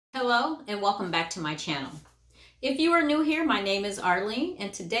Hello and welcome back to my channel. If you are new here, my name is Arlene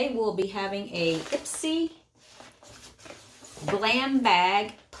and today we'll be having a IPSY Glam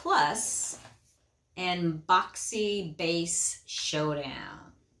Bag Plus and Boxy Base Showdown.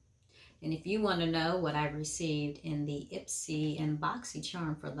 And if you want to know what I received in the IPSY and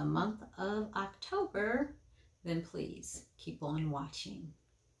BoxyCharm for the month of October, then please keep on watching.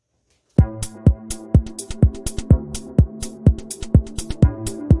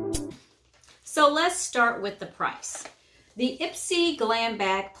 So let's start with the price. The IPSY Glam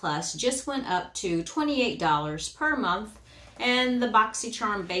Bag Plus just went up to $28 per month, and the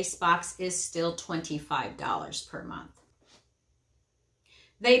BoxyCharm base box is still $25 per month.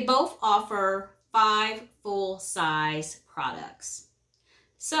 They both offer 5 full-size products.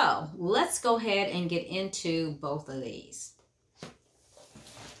 So let's go ahead and get into both of these.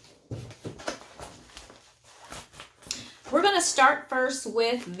 We're going to start first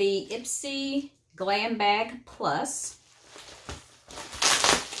with the IPSY Glam Bag Plus.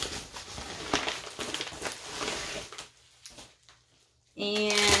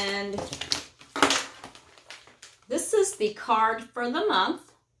 And this is the card for the month.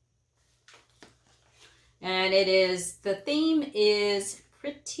 And it is, the theme is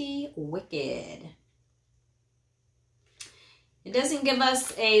Pretty Wicked. It doesn't give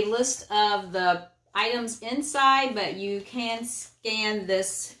us a list of the items inside, but you can scan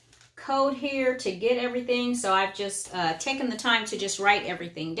this code here to get everything. So I've just taken the time to just write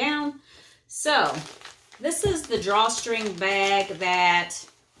everything down. So this is the drawstring bag that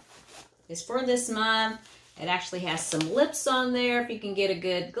is for this month. It actually has some lips on there if you can get a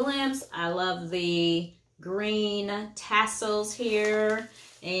good glimpse. I love the green tassels here,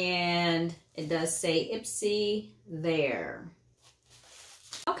 and it does say IPSY there.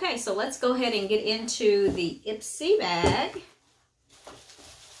 Okay, so let's go ahead and get into the IPSY bag.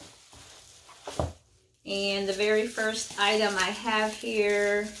 And the very first item I have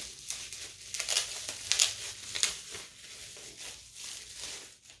here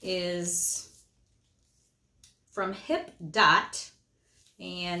is from Hip Dot.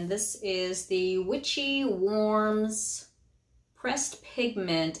 And this is the Witchy Warms Pressed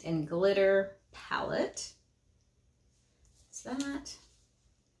Pigment and Glitter Palette. Is that?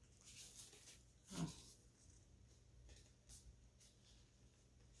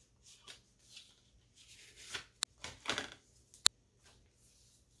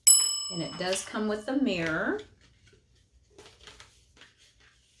 And it does come with a mirror.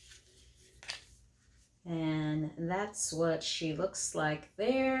 And that's what she looks like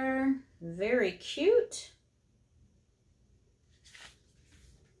there. Very cute.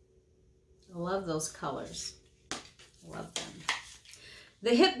 I love those colors. Love them.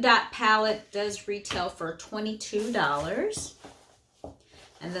 The Hip Dot palette does retail for $22.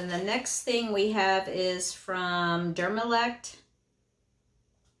 And then the next thing we have is from Dermalect.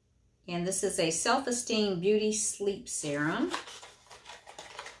 And this is a Self-Esteem Beauty Sleep Serum.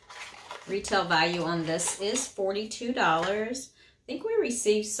 Retail value on this is $42. I think we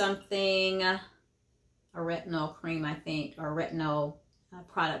received something, a retinol cream, I think, or retinol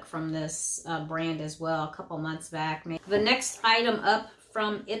product from this brand as well a couple months back. The next item up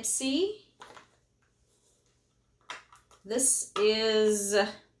from IPSY. This is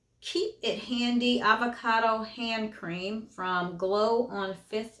Keep It Handy Avocado Hand Cream from Glow on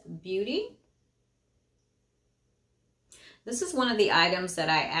Fifth Beauty. This is one of the items that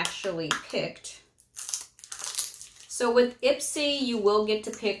I actually picked. So with IPSY, you will get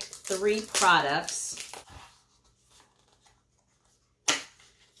to pick 3 products.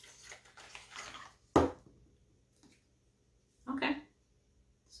 Okay,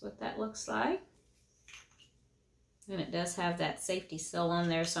 that's what that looks like. And it does have that safety seal on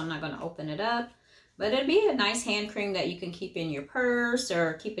there, so I'm not going to open it up. But it'd be a nice hand cream that you can keep in your purse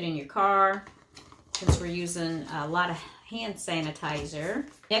or keep it in your car, since we're using a lot of hand sanitizer.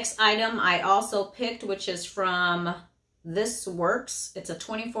 Next item I also picked, which is from This Works. It's a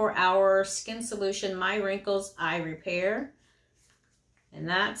 24-hour skin solution, My Wrinkles Eye Repair. And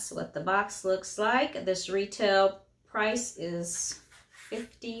that's what the box looks like. This retail price is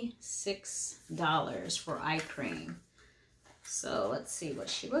 $56 for eye cream. So let's see what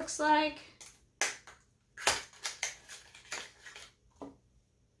she looks like.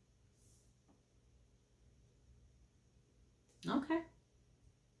 Okay.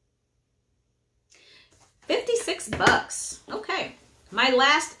 $56. Okay. My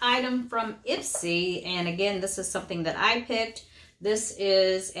last item from IPSY, and again, this is something that I picked. This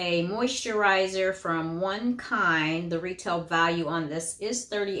is a moisturizer from One Kind. The retail value on this is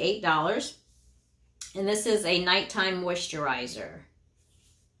 $38. And this is a nighttime moisturizer.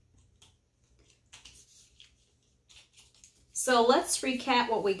 So let's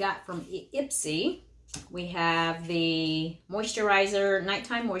recap what we got from Ipsy. We have the moisturizer,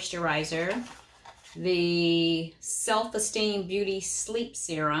 nighttime moisturizer, the Self-Esteem Beauty Sleep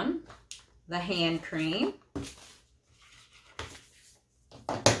Serum, the hand cream,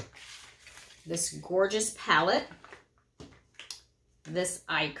 this gorgeous palette, this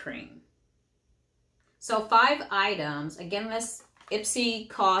eye cream. So 5 items. Again, this Ipsy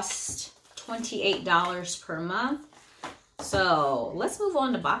cost $28 per month. So let's move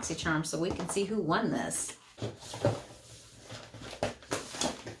on to BoxyCharm so we can see who won this.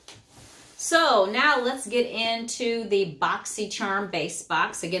 So now let's get into the BoxyCharm base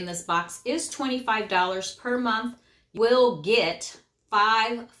box. Again, this box is $25 per month. You will get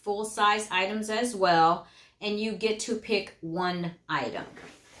 5 full-size items as well, and you get to pick 1 item.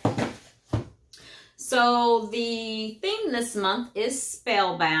 So the theme this month is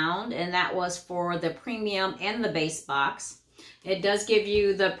Spellbound, and that was for the premium and the base box. It does give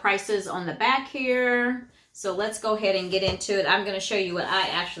you the prices on the back here. So let's go ahead and get into it. I'm going to show you what I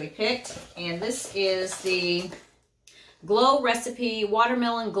actually picked. And this is the Glow Recipe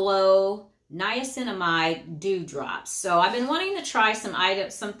Watermelon Glow Niacinamide Dewdrops. So I've been wanting to try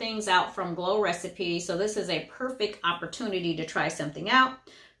some things out from Glow Recipe. So this is a perfect opportunity to try something out.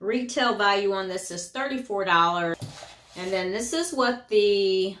 Retail value on this is $34. And then this is what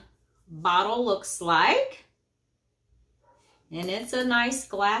the bottle looks like. And it's a nice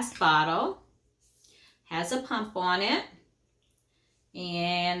glass bottle. Has a pump on it.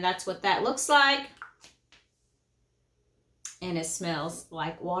 And that's what that looks like. And it smells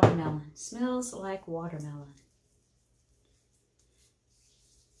like watermelon. Smells like watermelon.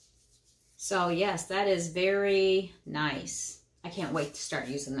 So yes, that is very nice. I can't wait to start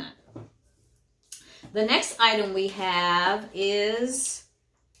using that. The next item we have is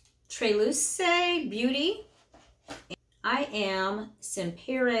Treluce Beauty. I Am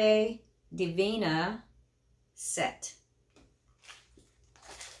Sempre Divina set.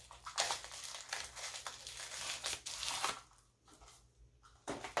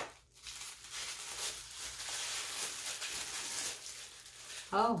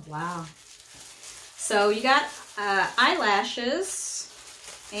 Oh, wow. So you got eyelashes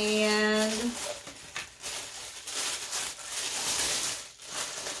and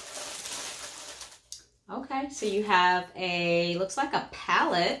okay, so you have a, looks like a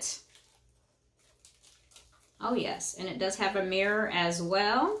palette. Oh yes, and it does have a mirror as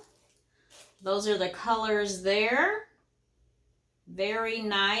well. Those are the colors there. Very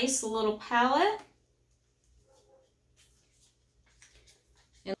nice little palette.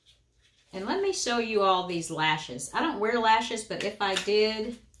 And let me show you all these lashes. I don't wear lashes, but if I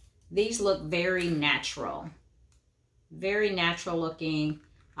did, these look very natural. Very natural looking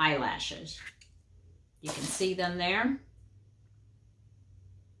eyelashes. You can see them there.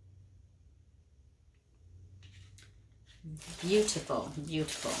 Beautiful,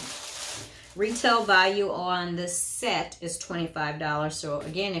 beautiful. Retail value on this set is $25. So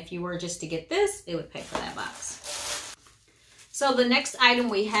again, if you were just to get this, it would pay for that box. So the next item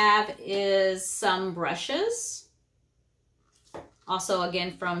we have is some brushes. Also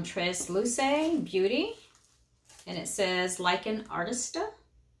again from Treluce Beauty. And it says like an artista.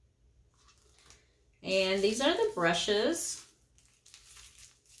 And these are the brushes.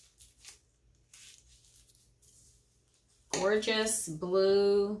 Gorgeous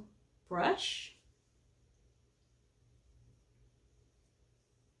blue brush.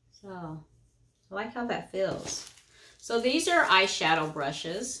 So I like how that feels. So these are eyeshadow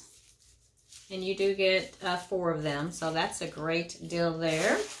brushes, and you do get 4 of them, so that's a great deal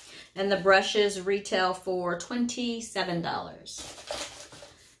there. And the brushes retail for $27.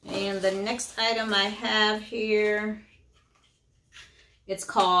 And the next item I have here, it's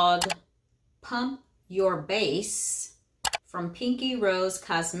called Pump Your Base from Pinky Rose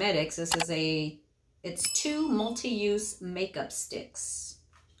Cosmetics. This is it's 2 multi-use makeup sticks.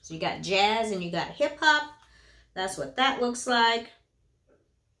 So you got jazz and you got hip hop. That's what that looks like.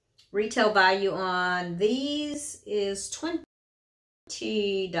 Retail value on these is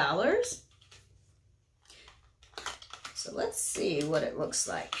 $20. So let's see what it looks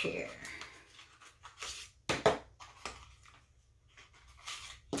like here.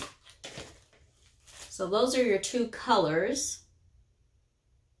 So those are your 2 colors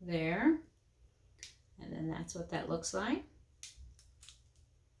there. And then that's what that looks like.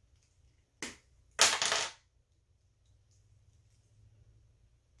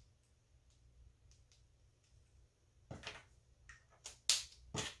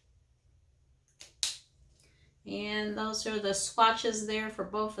 And those are the swatches there for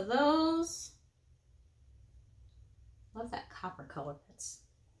both of those. Love that copper color. That's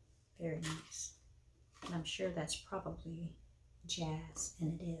very nice. And I'm sure that's probably jazz,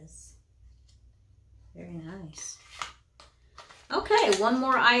 and it is. Very nice. Okay, one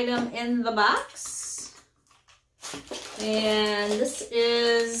more item in the box. And this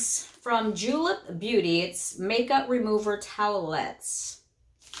is from Julep Beauty. It's makeup remover towelettes.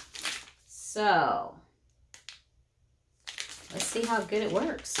 So, let's see how good it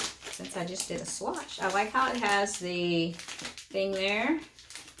works since I just did a swatch. I like how it has the thing there.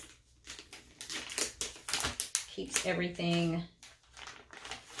 Keeps everything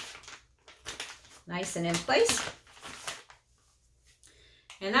nice and in place.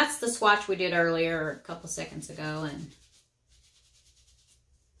 And that's the swatch we did earlier, a couple seconds ago. And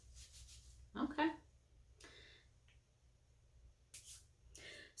okay.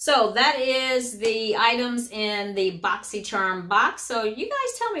 So that is the items in the BoxyCharm box. So you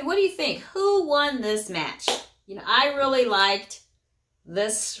guys tell me, what do you think? Who won this match? You know, I really liked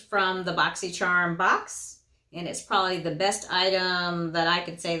this from the BoxyCharm box. And it's probably the best item that I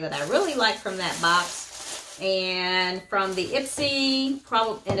could say that I really like from that box. And from the Ipsy,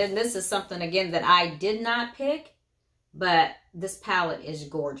 probably, and then this is something again that I did not pick, but this palette is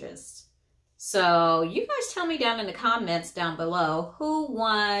gorgeous. So you guys tell me down in the comments down below who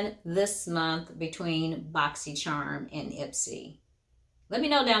won this month between BoxyCharm and Ipsy. Let me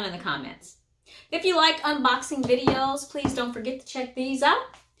know down in the comments. If you like unboxing videos, please don't forget to check these out.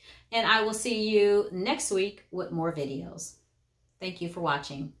 And I will see you next week with more videos. Thank you for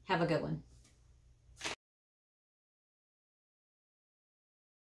watching. Have a good one.